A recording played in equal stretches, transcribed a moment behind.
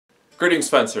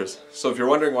Greetings, fencers. So if you're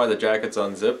wondering why the jacket's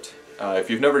unzipped, if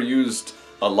you've never used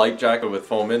a light jacket with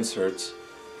foam inserts,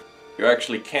 you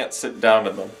actually can't sit down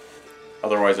in them,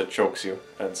 otherwise it chokes you.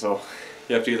 And so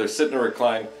you have to either sit in a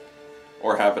recline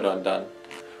or have it undone.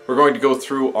 We're going to go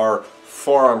through our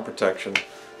forearm protection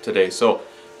today. So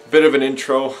a bit of an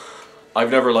intro.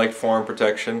 I've never liked forearm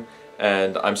protection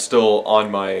and I'm still on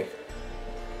my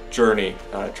journey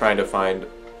trying to find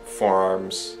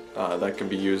forearms that can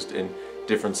be used in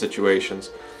different situations.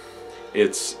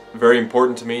 It's very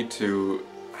important to me to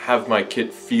have my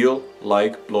kit feel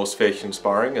like bloßfähigen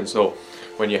sparring, and so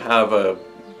when you have a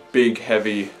big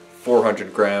heavy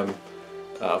 400 gram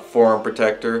forearm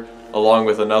protector along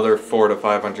with another 400 to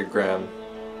 500 gram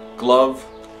glove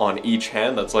on each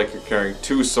hand, that's like you're carrying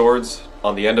two swords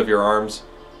on the end of your arms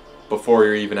before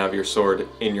you even have your sword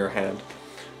in your hand.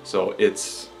 So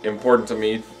it's important to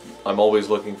me. I'm always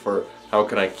looking for how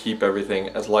can I keep everything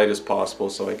as light as possible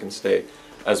so I can stay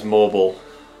as mobile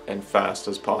and fast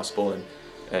as possible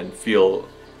and feel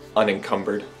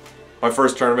unencumbered. My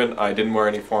first tournament, I didn't wear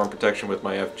any forearm protection with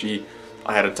my FG.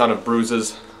 I had a ton of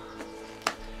bruises,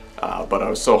 but I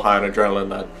was so high on adrenaline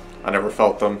that I never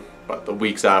felt them. But the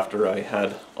weeks after, I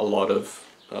had a lot of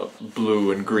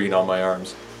blue and green on my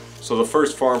arms. So the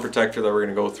first forearm protector that we're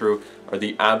going to go through are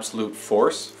the Absolute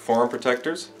Force forearm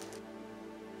protectors.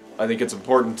 I think it's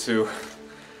important to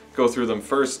go through them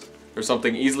first. They're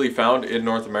something easily found in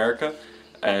North America,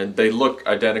 and they look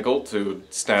identical to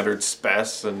standard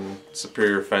Spes and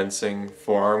Superior Fencing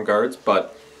forearm guards,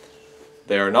 but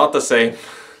they are not the same,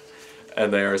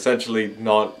 and they are essentially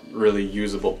not really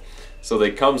usable. So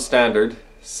they come standard,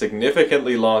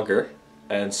 significantly longer,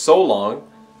 and so long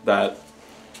that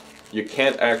you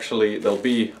can't actually, they'll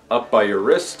be up by your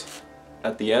wrist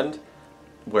at the end,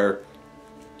 where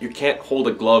you can't hold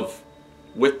a glove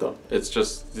with them. It's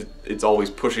just, it's always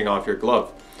pushing off your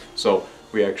glove. So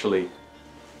we actually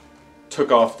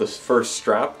took off this first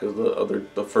strap, because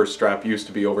the first strap used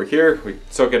to be over here. We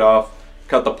took it off,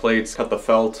 cut the plates, cut the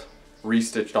felt,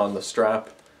 restitched on the strap,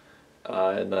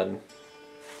 and then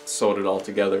sewed it all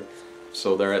together.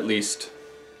 So they're at least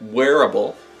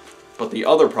wearable, but the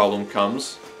other problem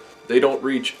comes, they don't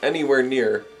reach anywhere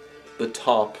near the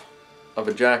top of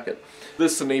a jacket.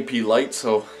 This is an AP light,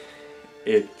 so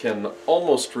it can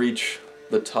almost reach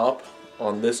the top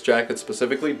on this jacket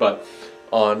specifically, but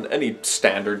on any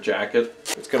standard jacket,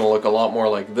 it's going to look a lot more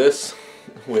like this,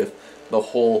 with the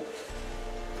whole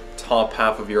top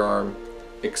half of your arm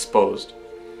exposed.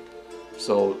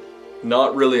 So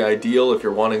not really ideal if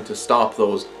you're wanting to stop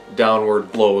those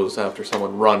downward blows after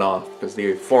someone run off, because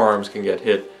the forearms can get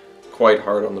hit quite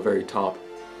hard on the very top.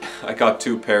 I got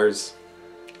two pairs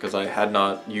because I had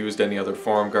not used any other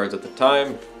forearm guards at the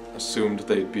time. Assumed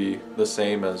they'd be the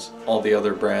same as all the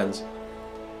other brands,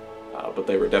 but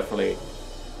they were definitely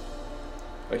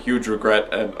a huge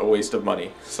regret and a waste of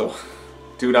money. So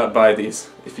do not buy these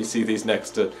if you see these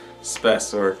next to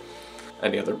Spes or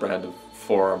any other brand of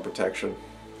forearm protection.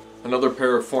 Another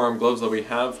pair of forearm gloves that we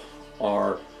have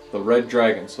are the Red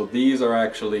Dragon. So these are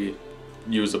actually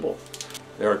usable.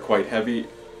 They are quite heavy,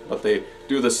 but they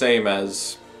do the same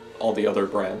as all the other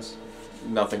brands.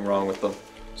 Nothing wrong with them.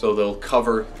 So they'll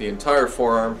cover the entire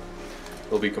forearm,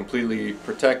 they'll be completely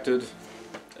protected,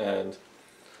 and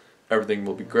everything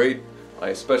will be great. I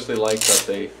especially like that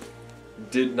they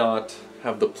did not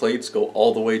have the plates go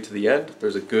all the way to the end.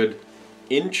 There's a good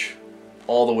inch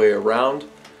all the way around.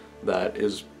 That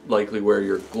is likely where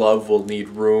your glove will need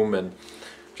room, and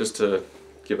just to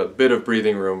give a bit of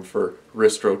breathing room for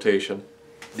wrist rotation.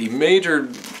 The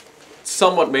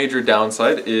somewhat major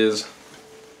downside is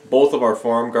both of our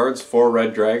forearm guards for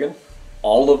Red Dragon,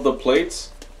 all of the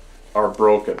plates are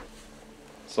broken.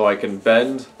 So I can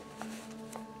bend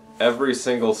every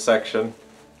single section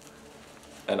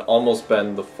and almost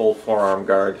bend the full forearm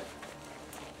guard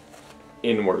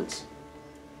inwards.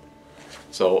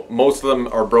 So most of them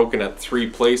are broken at 3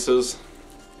 places,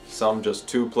 some just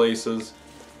 2 places,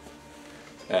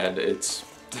 and it's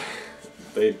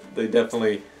they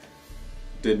definitely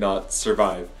did not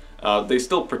survive. They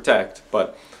still protect,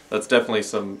 but that's definitely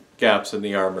some gaps in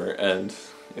the armor, and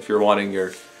if you're wanting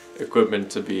your equipment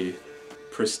to be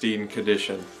pristine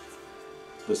condition,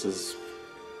 this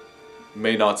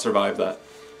may not survive that.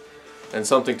 And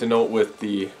something to note with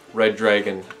the Red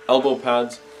Dragon elbow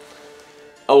pads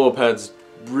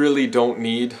really don't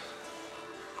need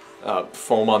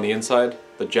foam on the inside.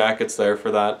 The jacket's there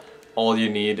for that. All you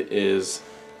need is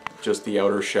just the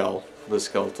outer shell, the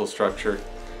skeletal structure.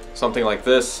 Something like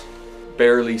this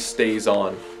barely stays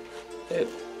on.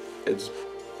 It's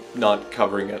not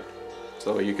covering it.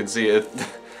 So you can see it,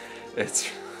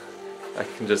 I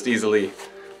can just easily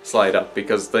slide up,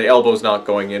 because the elbow's not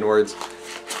going inwards.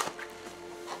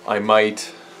 I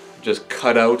might just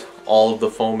cut out all of the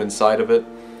foam inside of it,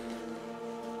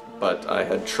 but I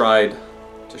had tried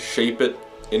to shape it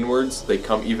inwards. They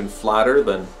come even flatter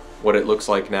than what it looks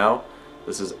like now.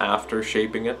 This is after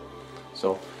shaping it,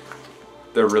 so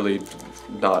they're really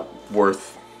not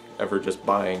worth ever just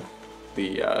buying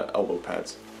the elbow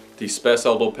pads. The Spes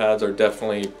elbow pads are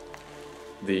definitely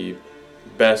the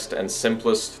best and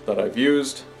simplest that I've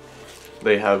used.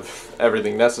 They have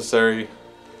everything necessary.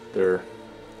 They're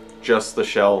just the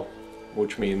shell,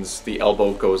 which means the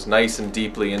elbow goes nice and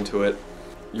deeply into it.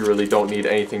 You really don't need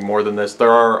anything more than this.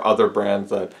 There are other brands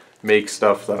that make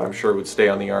stuff that I'm sure would stay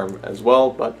on the arm as well,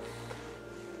 but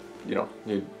you know,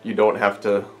 you don't have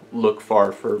to look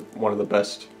far for one of the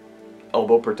best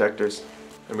elbow protectors.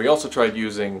 And we also tried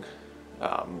using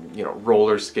you know,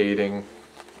 roller skating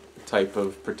type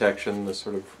of protection, this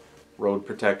sort of road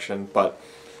protection, but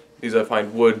these I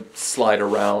find would slide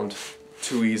around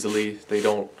too easily. They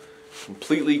don't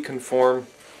completely conform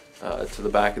to the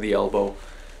back of the elbow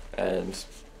and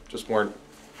just weren't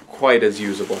quite as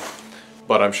usable,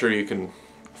 but I'm sure you can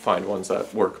find ones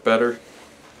that work better.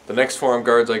 The next forearm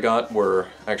guards I got were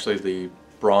actually the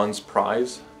bronze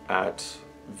prize at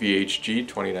VHG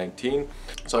 2019.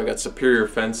 So I got Superior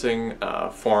Fencing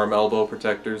forearm elbow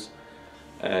protectors,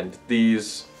 and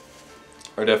these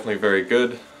are definitely very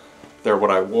good. They're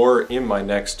what I wore in my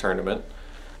next tournament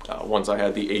once I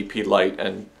had the AP Light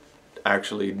and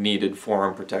actually needed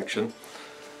forearm protection.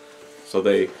 So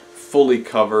they fully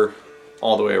cover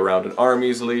all the way around an arm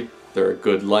easily. They're a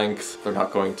good length. They're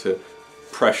not going to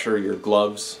pressure your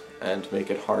gloves and make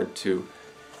it hard to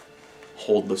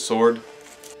hold the sword.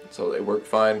 So they work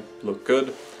fine, look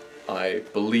good. I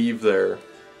believe they're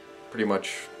pretty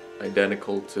much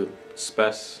identical to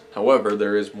Spes. However,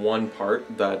 there is one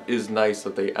part that is nice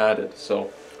that they added.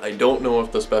 So I don't know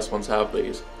if the Spes ones have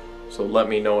these, so let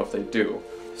me know if they do.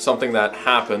 Something that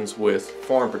happens with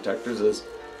forearm protectors is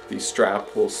the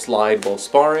strap will slide while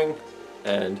sparring,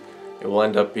 and it will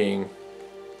end up being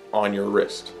on your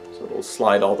wrist. So it'll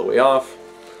slide all the way off,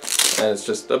 and it's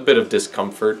just a bit of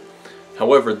discomfort.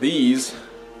 However, these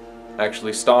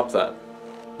actually stop that.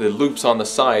 The loops on the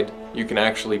side, you can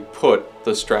actually put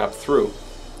the strap through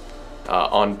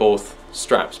on both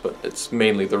straps, but it's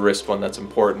mainly the wrist one that's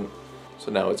important. So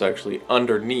now it's actually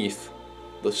underneath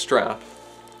the strap,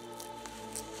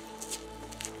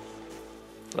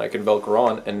 and I can Velcro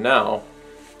on, and now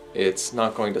it's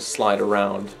not going to slide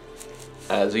around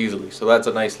as easily. So that's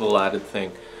a nice little added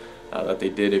thing that they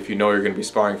did. If you know you're going to be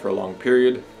sparring for a long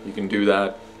period, you can do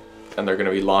that, and they're going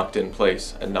to be locked in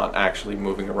place and not actually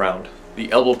moving around.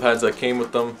 The elbow pads that came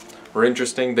with them were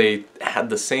interesting. They had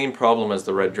the same problem as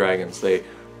the Red Dragons. They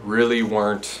really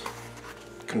weren't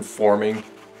conforming,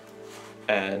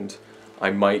 and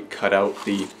I might cut out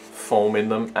the foam in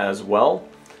them as well.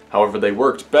 However, they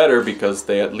worked better because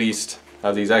they at least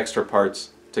have these extra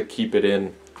parts to keep it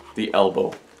in the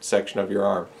elbow section of your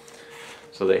arm.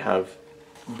 So they have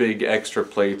big extra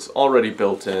plates already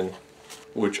built in,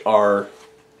 which are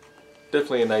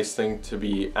definitely a nice thing to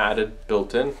be added,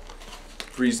 built in.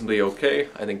 Reasonably okay.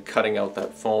 I think cutting out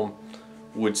that foam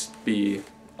would be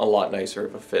a lot nicer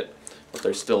of a fit, but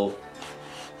they're still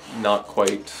not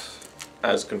quite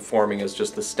as conforming as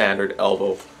just the standard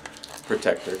elbow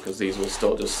protector, because these will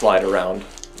still just slide around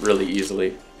really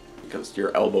easily because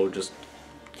your elbow just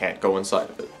can't go inside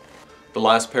of it. The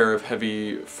last pair of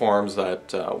heavy forearms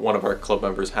that one of our club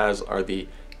members has are the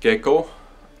Geko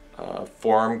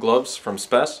forearm gloves from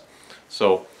Spes.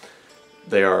 So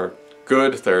they are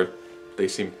good. They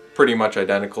seem pretty much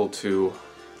identical to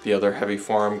the other heavy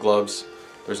forearm gloves.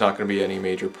 There's not going to be any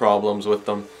major problems with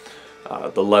them.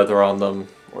 The leather on them,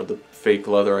 or the fake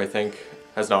leather I think,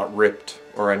 has not ripped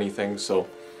or anything, so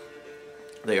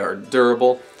they are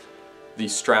durable. The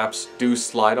straps do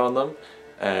slide on them,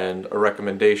 and a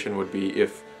recommendation would be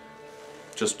if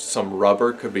just some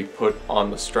rubber could be put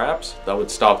on the straps, that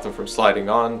would stop them from sliding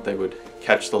on. They would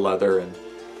catch the leather and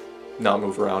not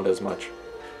move around as much.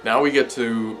 Now we get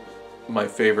to my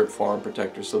favorite forearm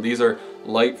protectors. So these are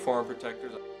light forearm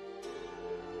protectors.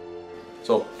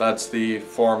 So that's the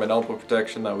forearm and elbow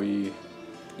protection that we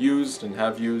used and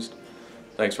have used.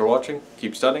 Thanks for watching.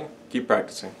 Keep studying, keep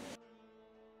practicing.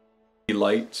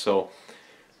 Light, so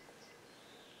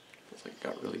it's like it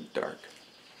got really dark.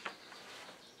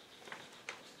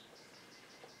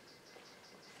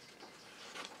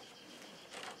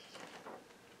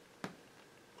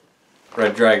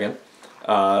 Red Dragon.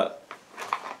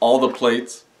 All the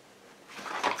plates